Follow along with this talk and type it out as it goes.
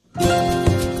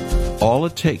All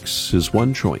it takes is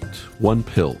one joint, one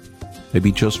pill,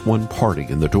 maybe just one party,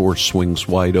 and the door swings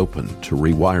wide open to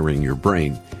rewiring your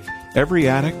brain. Every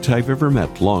addict I've ever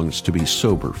met longs to be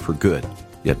sober for good,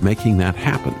 yet making that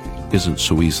happen isn't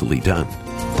so easily done.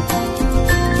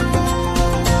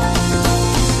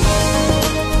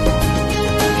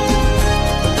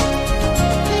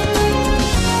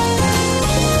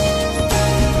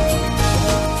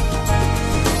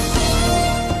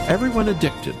 Everyone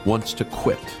addicted wants to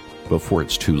quit before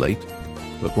it's too late.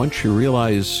 But once you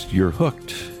realize you're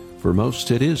hooked, for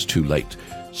most it is too late.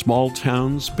 Small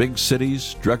towns, big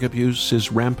cities, drug abuse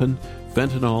is rampant,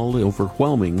 fentanyl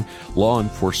overwhelming law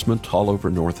enforcement all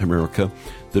over North America.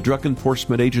 The Drug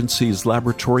Enforcement Agency's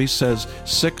laboratory says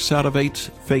 6 out of 8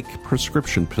 fake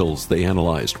prescription pills they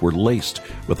analyzed were laced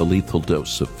with a lethal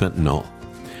dose of fentanyl.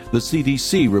 The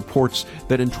CDC reports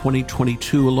that in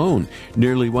 2022 alone,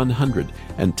 nearly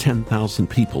 110,000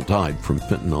 people died from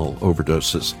fentanyl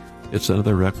overdoses. It's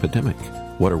another epidemic.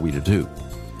 What are we to do?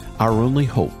 Our only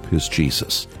hope is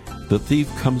Jesus. The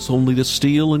thief comes only to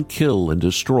steal and kill and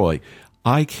destroy.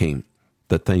 I came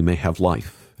that they may have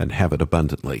life and have it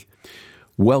abundantly.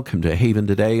 Welcome to Haven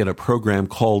Today and a program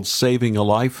called Saving a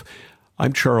Life.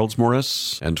 I'm Charles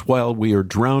Morris, and while we are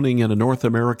drowning in a North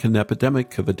American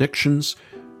epidemic of addictions,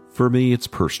 for me it's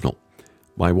personal.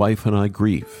 My wife and I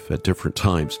grieve at different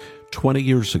times. 20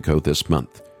 years ago this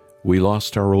month, we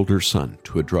lost our older son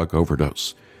to a drug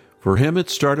overdose. For him, it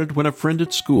started when a friend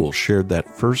at school shared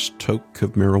that first toke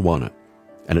of marijuana,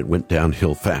 and it went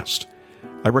downhill fast.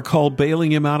 I recall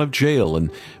bailing him out of jail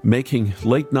and making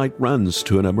late-night runs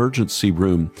to an emergency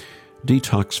room.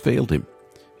 Detox failed him.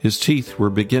 His teeth were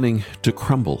beginning to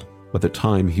crumble by the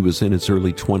time he was in his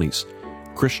early 20s.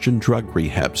 Christian drug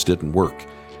rehabs didn't work,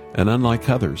 and unlike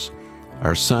others,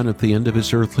 our son at the end of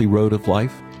his earthly road of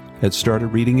life had started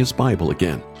reading his Bible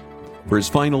again. For his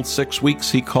final 6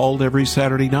 weeks, he called every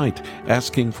Saturday night,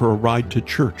 asking for a ride to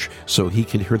church so he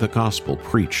could hear the gospel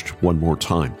preached one more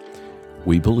time.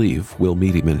 We believe we'll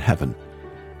meet him in heaven.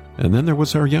 And then there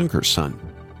was our younger son,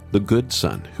 the good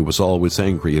son, who was always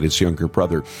angry at his younger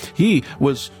brother. He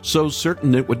was so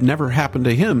certain it would never happen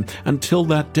to him until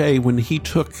that day when he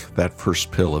took that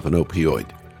first pill of an opioid.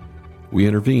 We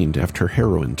intervened after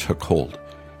heroin took hold.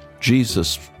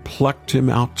 Jesus plucked him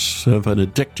out of an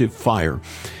addictive fire,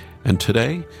 and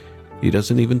today, he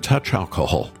doesn't even touch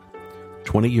alcohol.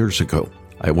 20 years ago,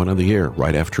 I went on the air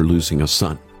right after losing a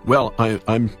son. Well,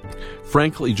 I'm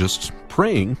frankly just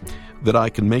praying that I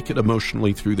can make it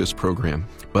emotionally through this program,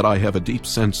 but I have a deep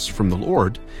sense from the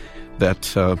Lord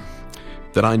that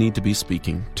I need to be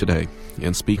speaking today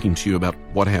and speaking to you about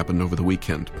what happened over the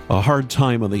weekend. A hard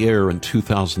time on the air in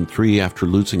 2003 after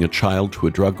losing a child to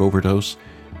a drug overdose.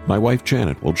 My wife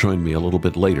Janet will join me a little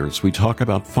bit later as we talk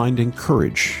about finding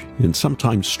courage in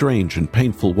sometimes strange and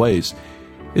painful ways.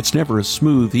 It's never a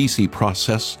smooth, easy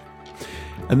process.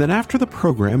 And then after the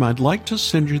program, I'd like to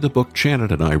send you the book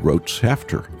Janet and I wrote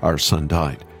after our son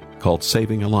died, called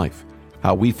Saving a Life,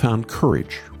 How We Found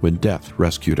Courage When Death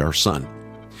Rescued Our Son.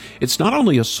 It's not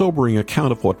only a sobering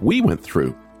account of what we went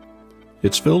through,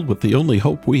 it's filled with the only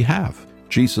hope we have,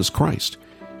 Jesus Christ.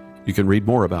 You can read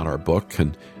more about our book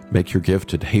and make your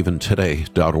gift at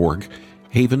haventoday.org,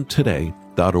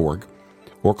 haventoday.org,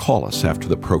 or call us after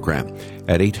the program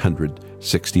at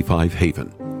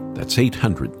 800-65-HAVEN. That's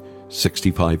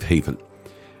 800-65-HAVEN.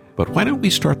 But why don't we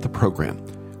start the program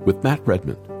with Matt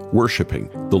Redman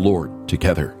worshiping the Lord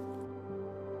together?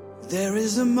 There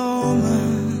is a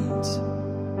moment,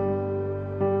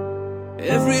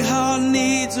 every heart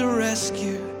needs a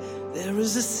rescue. There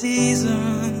is a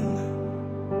season,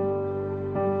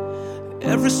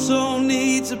 every soul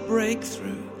needs a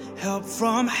breakthrough, help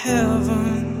from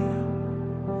heaven.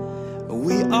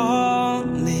 We all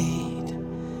need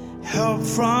help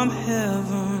from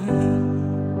heaven.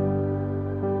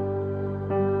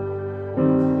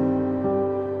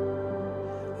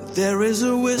 There is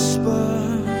a whisper,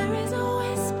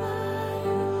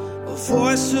 a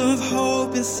voice of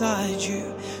hope inside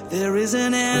you. There is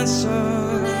an answer,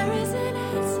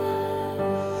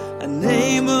 a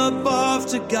name above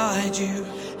to guide you,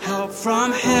 help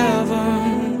from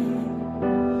heaven.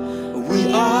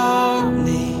 We all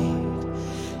need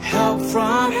help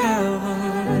from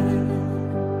heaven.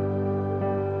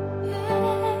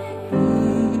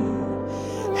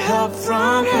 Help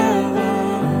from heaven.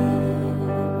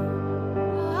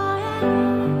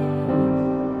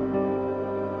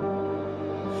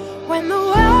 When the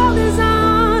world is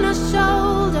on our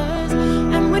shoulders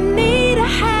and we need a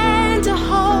hand to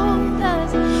hold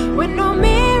us, when no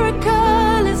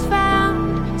miracle is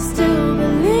found, still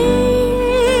believe.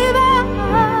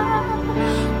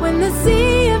 When the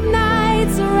sea of night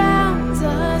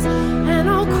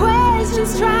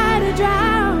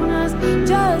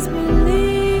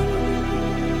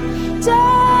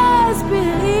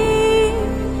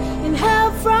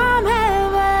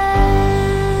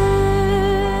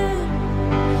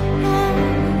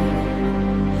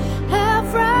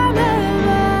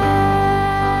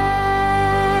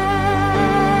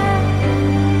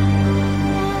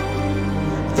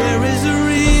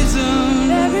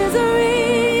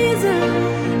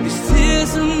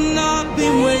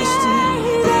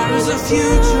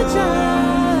future.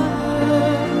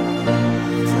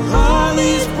 For all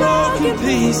these broken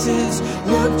pieces,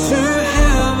 look to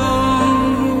heaven.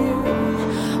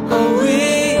 All we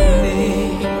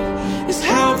need is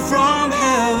help from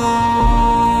heaven.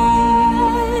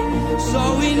 So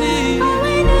we need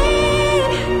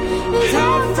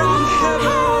help from heaven.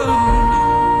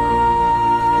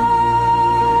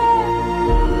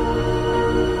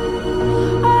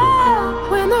 Oh,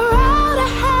 when the road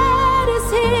ahead is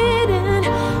hidden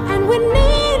and we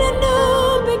need a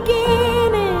new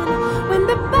beginning, when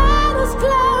the battle's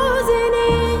closing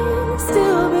in,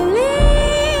 still believe.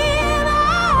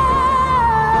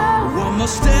 One more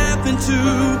step into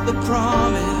the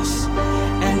promise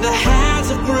and the hands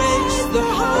of grace, the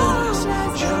wholeness.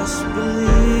 Just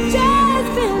believe.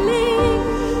 Just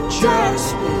believe.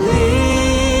 Just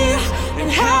believe and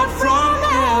help from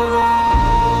heaven.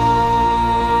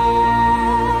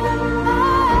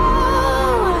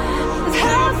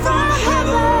 Help from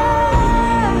heaven.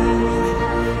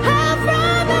 Help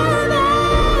from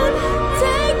heaven.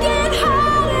 Take it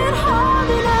hard and hold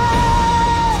it up.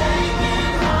 Take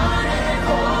it hard and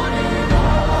hold it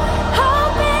up.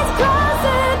 Hope is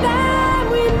closer than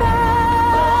we know.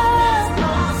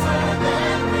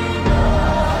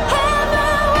 Heaven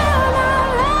will not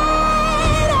let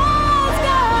us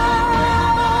go.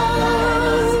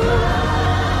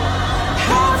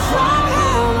 Help from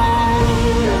heaven.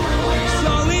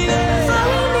 So we need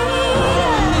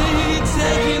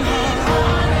taking hard.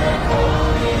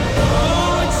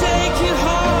 Oh, take it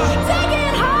hard. Take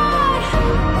it hard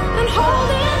and hold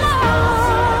it up.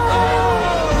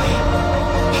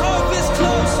 Hope is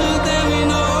closer than we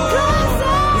know.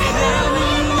 Heaven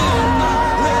will not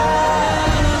let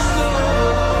us go.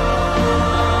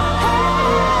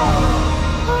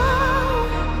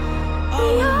 All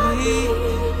we need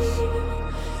is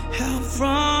help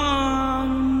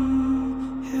from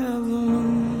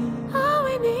heaven. All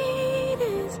we need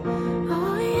is,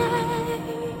 oh yeah,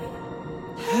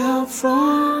 Help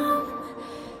from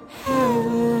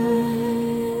heaven.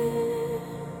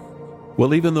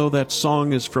 Well, even though that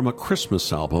song is from a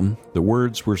Christmas album, the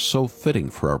words were so fitting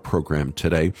for our program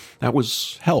today. That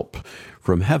was Help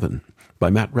from Heaven by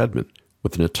Matt Redman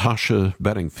with Natasha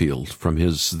Bedingfield from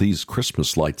his These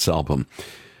Christmas Lights album.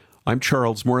 I'm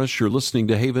Charles Morris. You're listening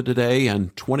to Haven Today,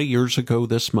 and 20 years ago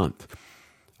this month,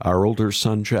 our older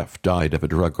son Jeff died of a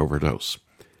drug overdose.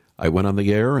 I went on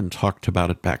the air and talked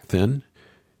about it back then.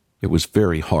 It was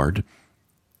very hard.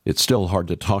 It's still hard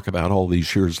to talk about all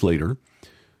these years later.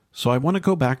 So I want to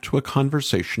go back to a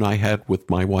conversation I had with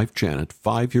my wife Janet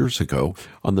 5 years ago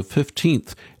on the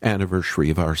 15th anniversary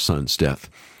of our son's death.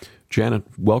 Janet,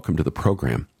 welcome to the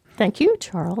program. Thank you,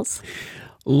 Charles.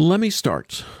 Let me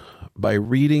start by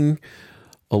reading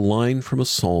a line from a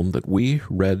psalm that we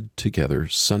read together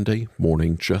Sunday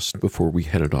morning just before we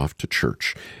headed off to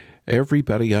church.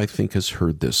 Everybody, I think, has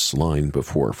heard this line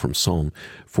before from Psalm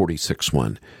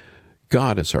 46:1.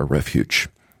 God is our refuge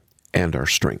and our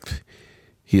strength.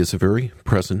 He is a very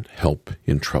present help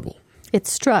in trouble. It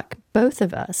struck both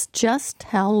of us just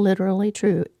how literally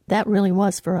true that really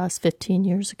was for us 15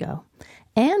 years ago.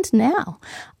 And now,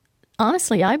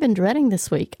 honestly, I've been dreading this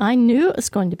week. I knew it was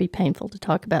going to be painful to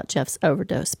talk about Jeff's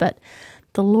overdose, but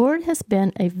the Lord has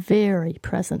been a very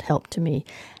present help to me.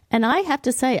 And I have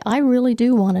to say, I really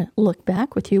do want to look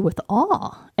back with you with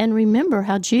awe and remember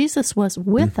how Jesus was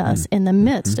with us in the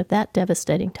midst of that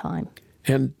devastating time.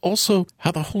 And also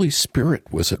how the Holy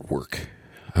Spirit was at work.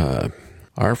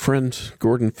 Our friend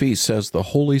Gordon Fee says the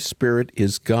Holy Spirit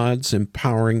is God's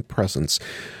empowering presence.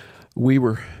 We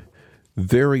were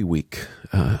very weak,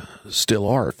 still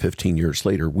are 15 years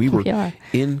later. We were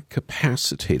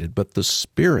incapacitated, but the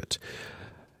Spirit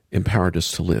empowered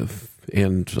us to live.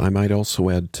 And I might also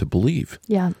add to believe.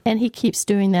 Yeah, and he keeps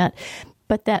doing that.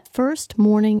 But that first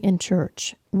morning in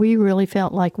church, we really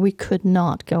felt like we could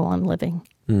not go on living.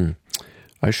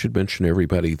 I should mention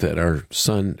everybody that our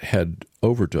son had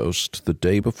overdosed the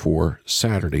day before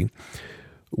Saturday.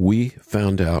 We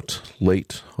found out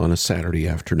late on a Saturday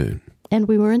afternoon. And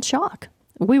we were in shock.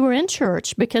 We were in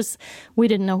church because we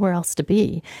didn't know where else to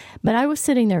be. But I was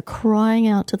sitting there crying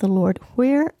out to the Lord,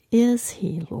 where is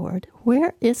he, Lord?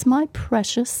 Where is my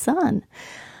precious son?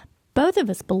 Both of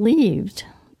us believed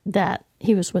that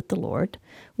he was with the Lord.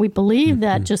 We believed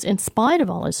that just in spite of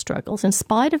all his struggles, in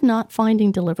spite of not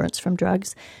finding deliverance from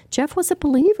drugs, Jeff was a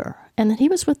believer and that he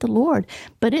was with the Lord.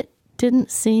 But it didn't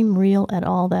seem real at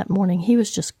all that morning. He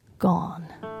was just gone.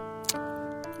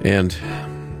 And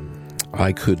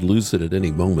I could lose it at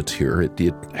any moment here. It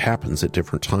happens at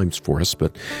different times for us,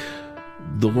 but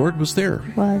the Lord was there.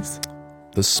 Was.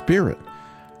 The Spirit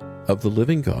of the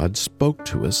living God spoke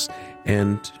to us,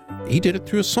 and he did it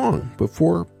through a song,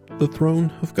 Before the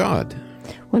Throne of God.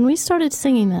 When we started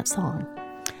singing that song,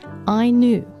 I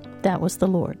knew that was the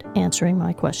Lord answering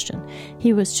my question.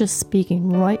 He was just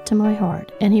speaking right to my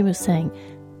heart, and he was saying,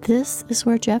 this is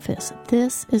where Jeff is.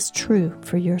 This is true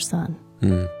for your son.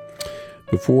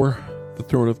 Before the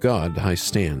throne of God I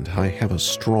stand. I have a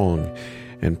strong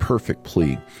and perfect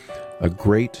plea, a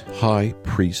great high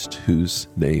priest whose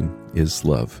name is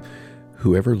love,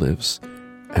 whoever lives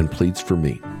and pleads for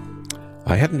me.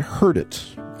 I hadn't heard it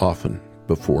often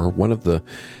before. One of the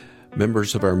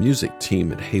members of our music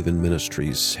team at Haven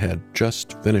Ministries had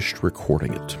just finished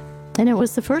recording it. And it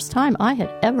was the first time I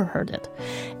had ever heard it.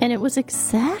 And it was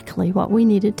exactly what we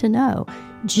needed to know.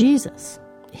 Jesus,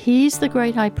 he's the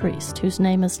great high priest whose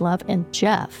name is love, and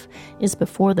Jeff is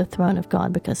before the throne of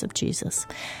God because of Jesus.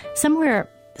 Somewhere,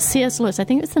 C.S. Lewis, I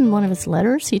think it's in one of his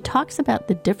letters, he talks about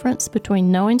the difference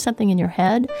between knowing something in your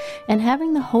head and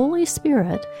having the Holy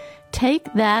Spirit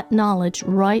take that knowledge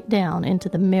right down into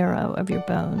the marrow of your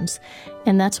bones.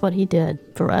 And that's what he did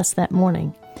for us that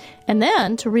morning. And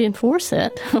then, to reinforce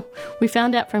it, we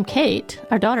found out from Kate,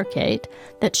 our daughter Kate,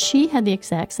 that she had the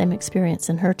exact same experience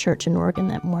in her church in Oregon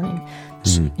that morning.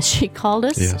 She called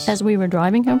us as we were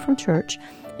driving home from church,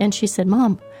 and she said,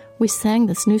 Mom, we sang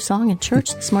this new song in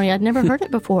church this morning. I'd never heard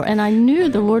it before, and I knew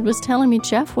the Lord was telling me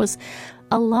Jeff was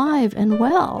alive and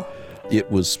well.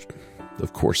 It was,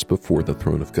 of course, before the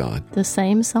throne of God. The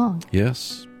same song.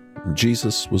 Yes,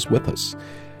 Jesus was with us.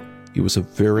 He was a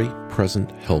very present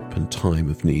help in time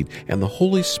of need. And the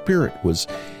Holy Spirit was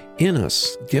in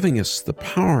us, giving us the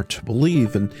power to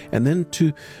believe and then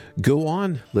to go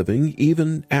on living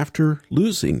even after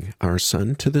losing our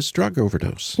son to this drug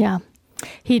overdose. Yeah.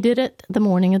 He did it the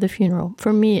morning of the funeral.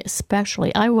 For me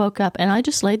especially, I woke up and I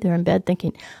just laid there in bed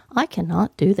thinking, I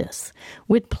cannot do this.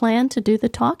 We'd planned to do the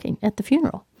talking at the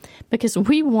funeral because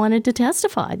we wanted to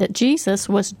testify that Jesus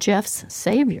was Jeff's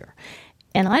Savior.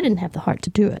 And I didn't have the heart to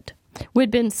do it.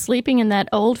 We'd been sleeping in that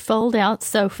old fold-out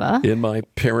sofa in my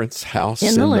parents' house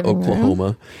in Oklahoma.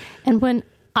 Room. And when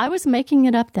I was making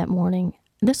it up that morning,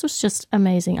 this was just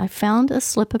amazing. I found a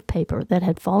slip of paper that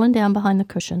had fallen down behind the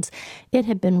cushions. It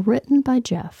had been written by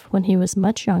Jeff when he was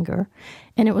much younger,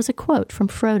 and it was a quote from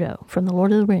Frodo from The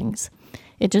Lord of the Rings.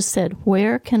 It just said,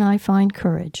 "Where can I find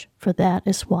courage? For that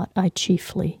is what I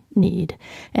chiefly need."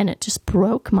 And it just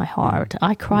broke my heart.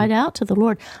 I cried out to the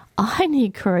Lord, I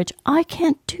need courage. I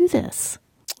can't do this.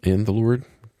 And the Lord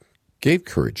gave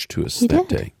courage to us that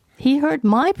day. He heard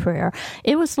my prayer.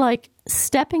 It was like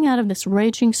stepping out of this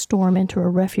raging storm into a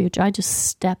refuge. I just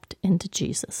stepped into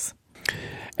Jesus.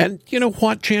 And you know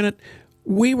what, Janet?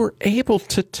 We were able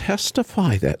to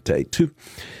testify that day, to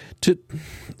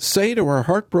say to our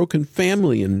heartbroken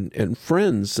family and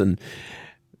friends and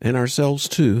ourselves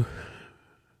too,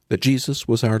 that Jesus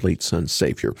was our late son's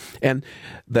Savior, and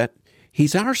that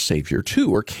he's our Savior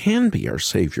too, or can be our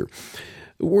Savior.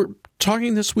 We're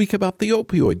talking this week about the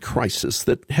opioid crisis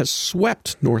that has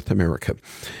swept North America.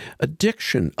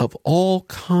 Addiction of all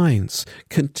kinds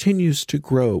continues to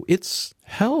grow. It's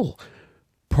hell.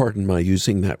 Pardon my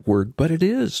using that word, but it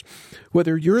is.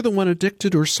 Whether you're the one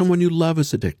addicted or someone you love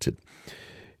is addicted,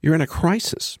 you're in a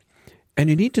crisis, and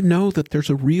you need to know that there's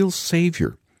a real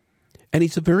Savior, and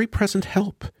he's a very present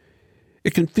help.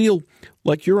 It can feel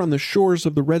like you're on the shores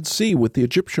of the Red Sea with the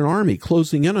Egyptian army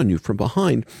closing in on you from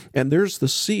behind, and there's the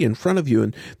sea in front of you,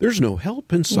 and there's no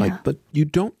help in sight, but you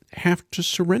don't have to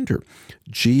surrender.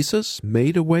 Jesus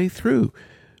made a way through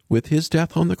with his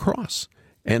death on the cross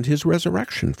and his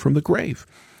resurrection from the grave.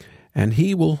 And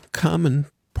he will come and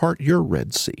part your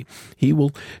Red Sea. He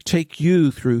will take you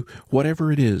through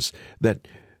whatever it is that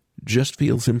just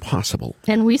feels impossible.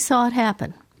 And we saw it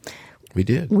happen. We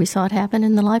did. We saw it happen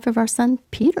in the life of our son,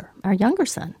 Peter, our younger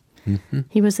son. Mm-hmm.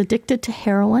 He was addicted to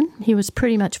heroin. He was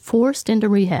pretty much forced into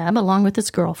rehab along with his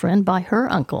girlfriend by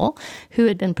her uncle, who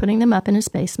had been putting them up in his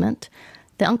basement.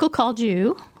 The uncle called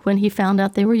you when he found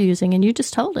out they were using, and you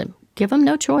just told him, give him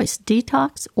no choice,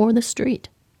 detox or the street.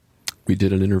 We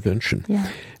did an intervention. Yeah.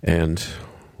 And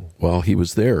while he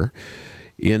was there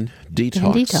in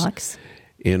detox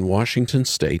in Washington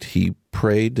State, he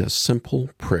prayed a simple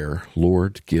prayer,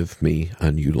 Lord, give me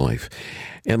a new life.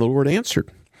 And the Lord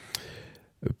answered.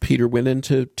 Peter went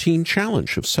into Teen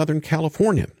Challenge of Southern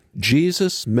California.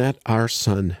 Jesus met our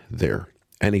son there,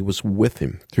 and he was with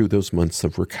him through those months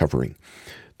of recovering.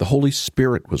 The Holy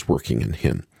Spirit was working in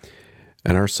him.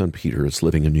 And our son Peter is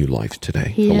living a new life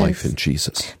today, life in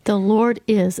Jesus. The Lord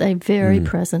is a very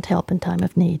present help in time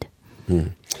of need.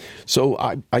 So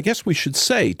I guess we should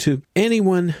say to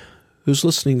anyone who's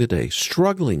listening today,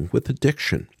 struggling with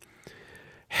addiction,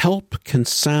 Help can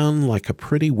sound like a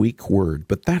pretty weak word,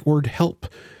 but that word help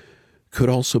could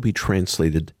also be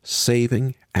translated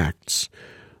saving acts.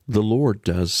 The Lord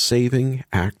does saving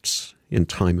acts in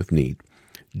time of need.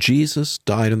 Jesus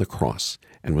died on the cross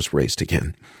and was raised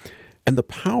again. And the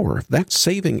power of that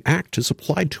saving act is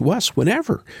applied to us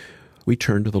whenever we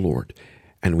turn to the Lord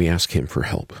and we ask Him for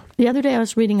help. The other day I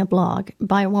was reading a blog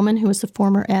by a woman who was a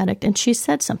former addict, and she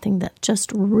said something that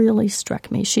just really struck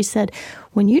me. She said,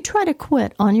 when you try to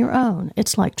quit on your own,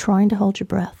 it's like trying to hold your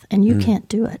breath, and you can't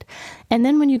do it. And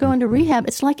then when you go into rehab,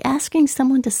 it's like asking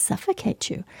someone to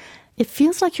suffocate you. It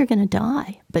feels like you're going to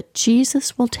die, but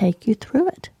Jesus will take you through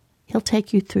it. He'll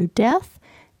take you through death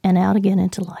and out again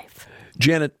into life.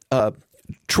 Janet,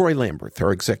 Troy Lamberth,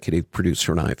 our executive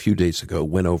producer, and I, a few days ago,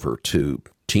 went over to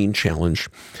Teen Challenge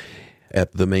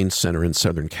at the main center in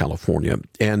Southern California.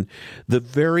 And the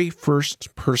very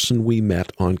first person we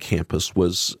met on campus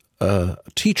was a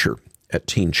teacher at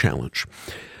Teen Challenge.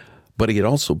 But he had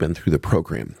also been through the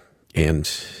program, and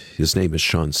his name is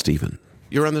Sean Stephen.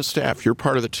 You're on the staff. You're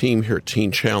part of the team here at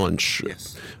Teen Challenge.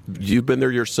 Yes. You've been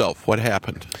there yourself. What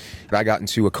happened? I got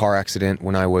into a car accident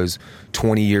when I was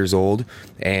 20 years old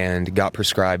and got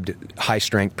prescribed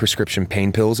high-strength prescription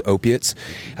pain pills, opiates.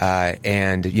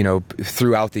 And,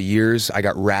 throughout the years, I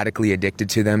got radically addicted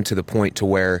to them to the point to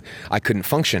where I couldn't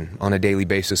function on a daily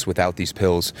basis without these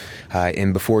pills.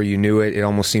 And before you knew it, it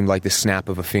almost seemed like the snap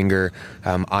of a finger.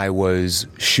 I was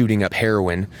shooting up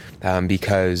heroin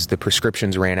because the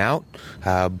prescriptions ran out,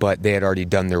 but they had already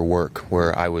done their work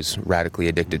where I was radically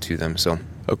addicted to them. So.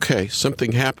 Okay,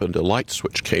 something happened. A light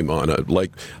switch came on,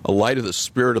 like a light of the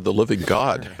Spirit of the living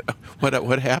God.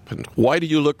 What happened? Why do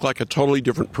you look like a totally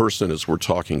different person as we're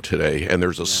talking today? And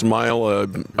there's a smile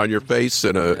on your face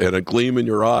and a gleam in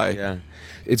your eye. Yeah,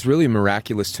 it's really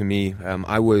miraculous to me.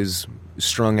 I was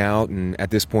strung out, and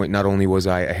at this point, not only was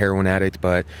I a heroin addict,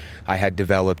 but I had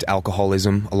developed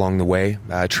alcoholism along the way,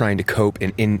 trying to cope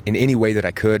in any way that I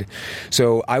could.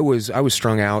 So I was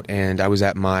strung out, and I was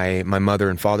at my mother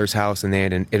and father's house, and they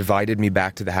had invited me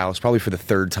back to the house, probably for the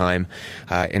third time.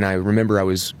 And I remember I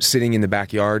was sitting in the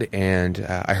backyard, and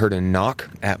I heard a knock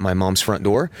at my mom's front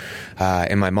door,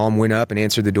 and my mom went up and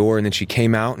answered the door, and then she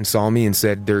came out and saw me and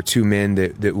said, there are two men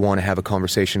that want to have a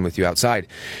conversation with you outside.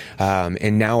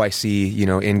 And now I see,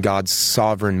 in God's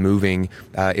sovereign moving,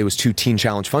 it was two Teen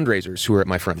Challenge fundraisers who were at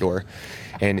my front door.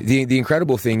 And the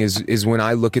incredible thing is when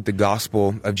I look at the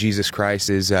gospel of Jesus Christ,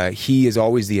 is He is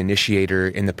always the initiator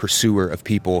and the pursuer of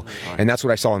people. And that's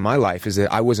what I saw in my life, is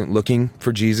that I wasn't looking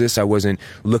for Jesus. I wasn't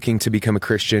looking to become a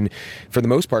Christian. For the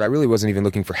most part, I really wasn't even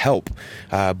looking for help.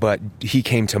 But He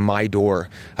came to my door.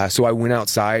 So I went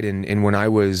outside, and when I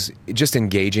was just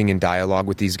engaging in dialogue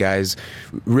with these guys,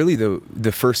 really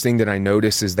the first thing that I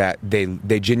noticed is that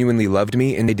they genuinely loved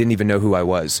me, and they didn't even know who I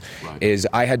was. Right. Is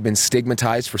I had been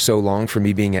stigmatized for so long for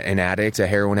me being an addict, a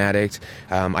heroin addict.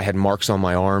 I had marks on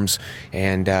my arms,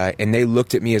 and they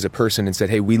looked at me as a person and said,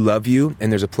 hey, we love you,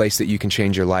 and there's a place that you can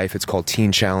change your life. It's called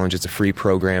Teen Challenge. It's a free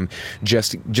program.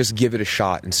 Just give it a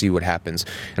shot and see what happens.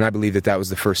 And I believe that was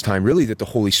the first time, really, that the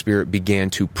Holy Spirit began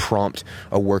to prompt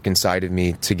a work inside of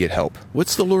me to get help.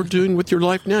 What's the Lord doing with your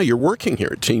life now? You're working here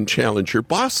at Teen Challenge. Your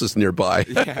boss is nearby.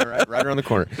 Yeah, right around the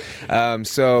corner.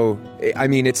 So, I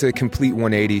mean, it's a complete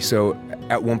 180. So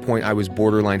at one point, I was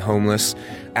borderline homeless,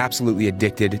 absolutely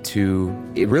addicted to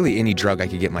really any drug I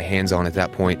could get my hands on at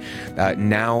that point.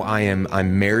 Now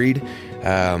I'm married.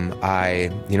 I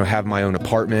have my own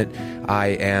apartment. I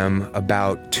am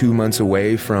about 2 months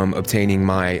away from obtaining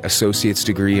my associate's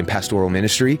degree in pastoral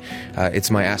ministry.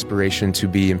 It's my aspiration to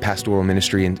be in pastoral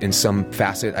ministry in some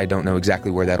facet. I don't know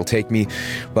exactly where that'll take me.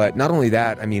 But not only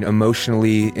that, I mean,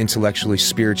 emotionally, intellectually,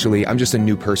 spiritually, I'm just a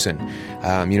new person.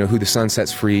 Who the Son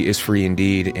sets free is free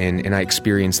indeed. And I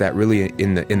experience that really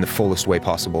in the fullest way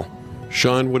possible.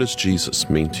 Sean, what does Jesus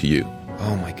mean to you?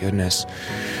 Oh, my goodness.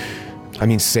 I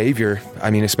mean, Savior.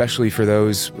 I mean, especially for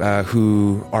those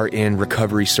who are in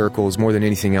recovery circles, more than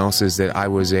anything else, is that I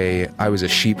was a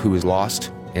sheep who was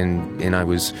lost, and I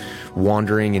was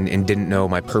wandering and didn't know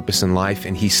my purpose in life.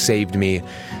 And He saved me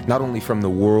not only from the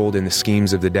world and the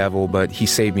schemes of the devil, but He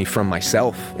saved me from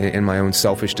myself and my own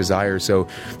selfish desires. So,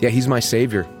 yeah, He's my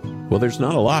Savior. Well, there's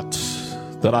not a lot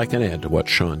that I can add to what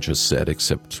Sean just said,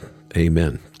 except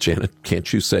amen. Janet,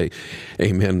 can't you say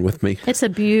amen with me? It's a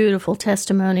beautiful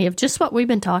testimony of just what we've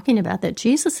been talking about, that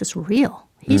Jesus is real.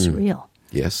 He's real.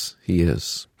 Yes, He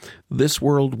is. This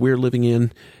world we're living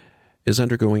in is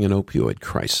undergoing an opioid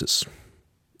crisis.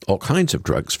 All kinds of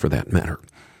drugs, for that matter.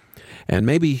 And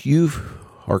maybe you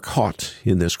are caught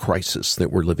in this crisis that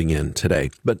we're living in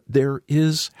today. But there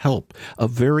is help, a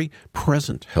very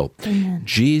present help. Amen.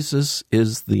 Jesus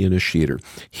is the initiator.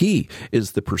 He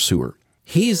is the pursuer.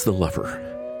 He's the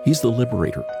lover. He's the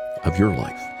liberator of your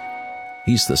life.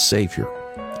 He's the Savior,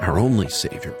 our only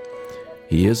Savior.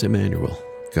 He is Emmanuel,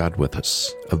 God with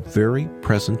us, a very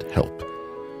present help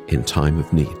in time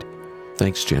of need.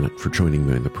 Thanks, Janet, for joining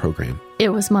me in the program.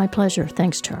 It was my pleasure.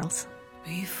 Thanks, Charles.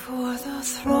 Before the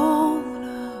throne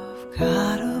of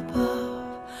God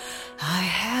above, I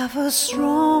have a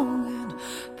strong and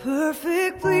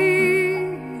perfect plea,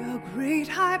 a great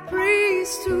high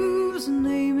priest whose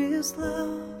name is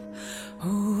love,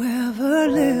 whoever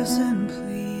lives and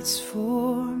pleads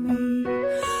for me.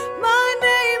 My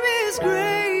name is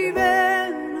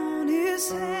graven on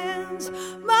his hands,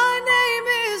 my name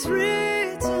is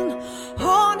written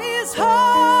on his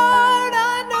heart.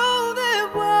 I know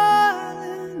that while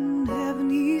in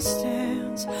heaven he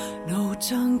stands, no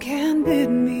tongue can bid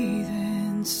me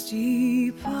thence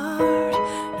depart,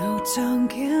 no tongue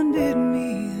can bid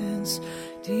me thence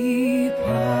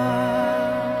depart.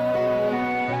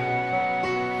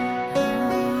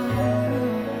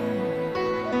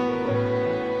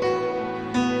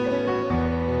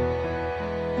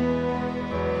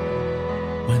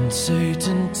 When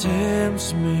Satan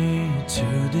tempts me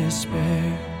to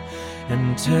despair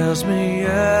and tells me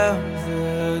of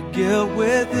the guilt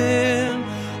within,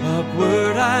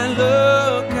 upward I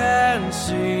look and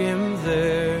see him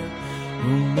there,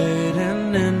 who made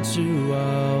an end to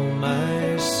all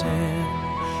my sin.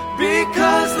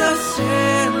 Because the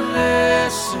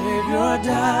sinless Savior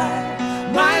died,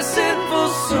 my sinful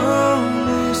soul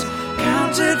is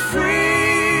counted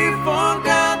free, for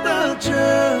God the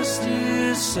just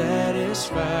is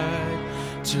satisfied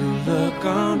to look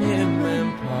on him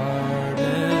and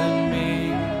pardon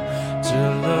me,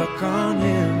 to look on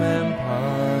him and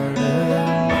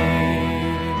pardon me.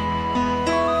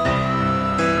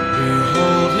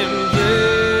 Behold him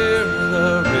there, the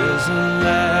risen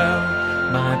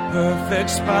Lamb, my perfect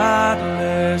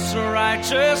spotless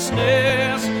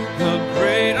righteousness, the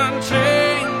great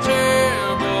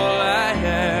unchangeable I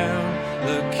am,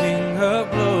 the King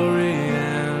of glory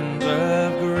and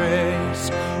of grace.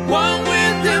 One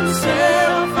with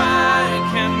himself I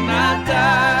cannot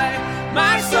die,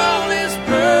 my soul is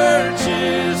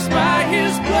purchased by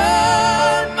his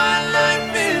blood, my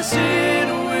life is hid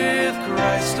with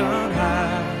Christ on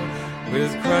high,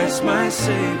 with Christ my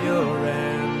Savior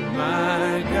and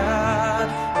my God,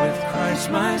 with Christ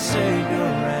my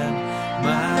Savior and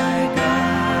my God.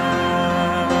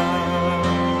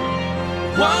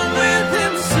 One with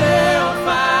himself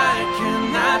I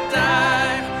cannot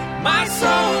die, my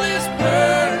soul is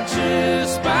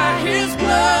purchased by his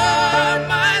blood,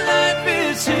 my life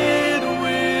is hid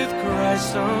with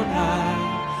Christ on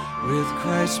high, with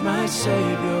Christ my Savior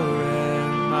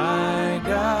and my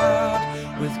God,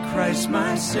 with Christ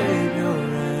my Savior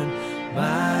and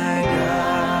my God.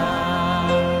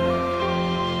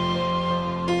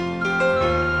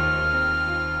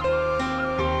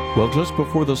 Well, just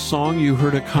before the song, you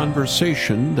heard a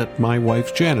conversation that my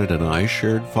wife Janet and I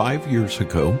shared 5 years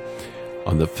ago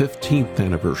on the 15th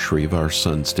anniversary of our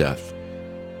son's death.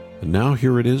 And now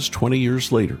here it is 20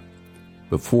 years later.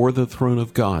 Before the throne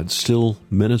of God still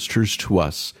ministers to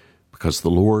us because the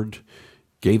Lord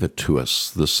gave it to us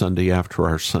the Sunday after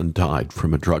our son died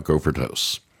from a drug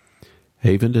overdose.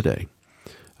 Haven Today,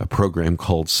 a program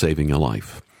called Saving a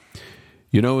Life.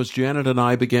 You know, as Janet and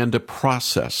I began to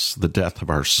process the death of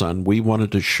our son, we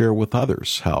wanted to share with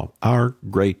others how our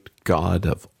great God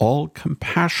of all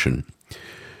compassion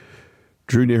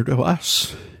drew near to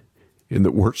us in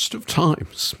the worst of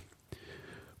times.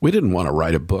 We didn't want to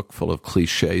write a book full of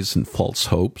cliches and false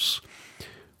hopes.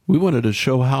 We wanted to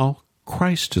show how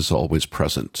Christ is always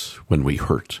present when we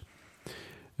hurt.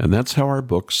 And that's how our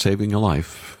book, Saving a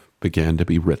Life, began to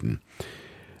be written.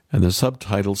 And the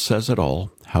subtitle says it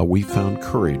all, How We Found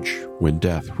Courage When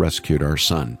Death Rescued Our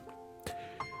Son.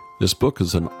 This book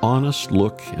is an honest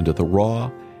look into the raw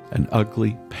and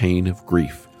ugly pain of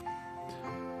grief.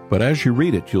 But as you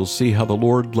read it, you'll see how the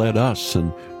Lord led us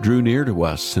and drew near to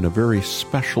us in a very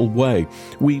special way.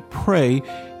 We pray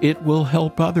it will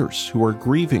help others who are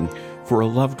grieving for a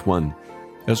loved one,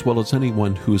 as well as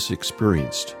anyone who's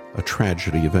experienced a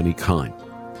tragedy of any kind.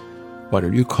 Why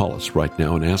don't you call us right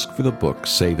now and ask for the book,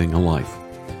 Saving a Life?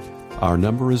 Our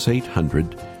number is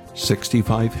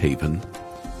 800-65-HAVEN,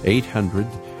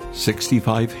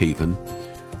 800-65-HAVEN,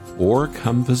 or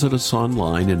come visit us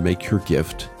online and make your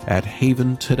gift at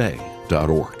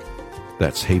haventoday.org.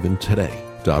 That's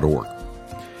haventoday.org.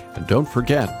 And don't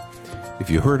forget, If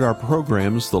you heard our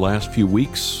programs the last few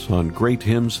weeks on great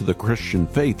hymns of the Christian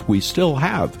faith, we still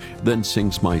have Then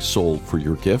Sings My Soul for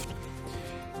your gift.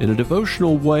 In a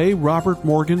devotional way, Robert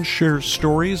Morgan shares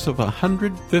stories of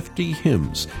 150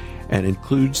 hymns and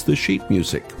includes the sheet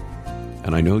music.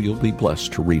 And I know you'll be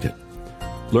blessed to read it.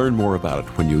 Learn more about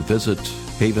it when you visit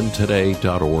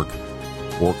haventoday.org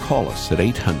or call us at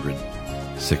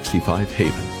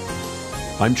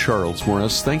 800-65-HAVEN. I'm Charles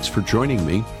Morris. Thanks for joining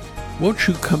me. Won't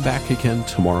you come back again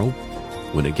tomorrow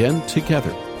when again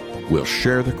together we'll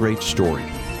share the great story.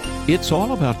 It's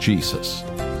all about Jesus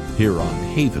here on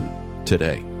Haven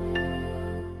Today.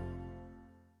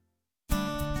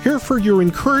 Here for your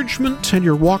encouragement and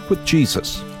your walk with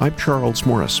Jesus. I'm Charles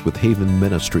Morris with Haven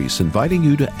Ministries, inviting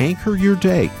you to anchor your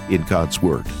day in God's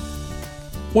Word.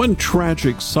 One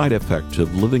tragic side effect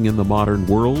of living in the modern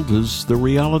world is the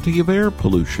reality of air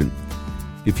pollution.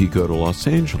 If you go to Los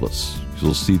Angeles,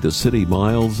 you'll see the city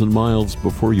miles and miles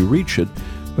before you reach it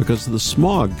because the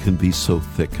smog can be so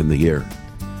thick in the air.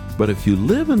 But if you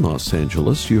live in Los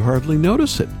Angeles, you hardly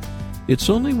notice it. It's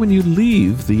only when you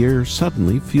leave the air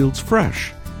suddenly feels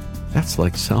fresh. That's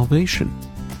like salvation.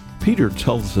 Peter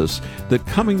tells us that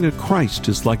coming to Christ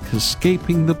is like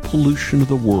escaping the pollution of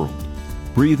the world,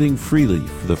 breathing freely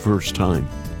for the first time.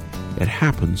 It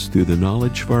happens through the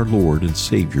knowledge of our Lord and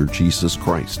Savior, Jesus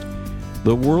Christ.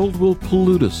 The world will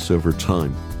pollute us over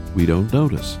time. We don't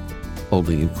notice.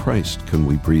 Only in Christ can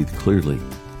we breathe clearly.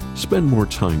 Spend more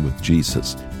time with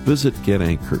Jesus. Visit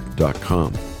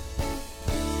getanchor.com.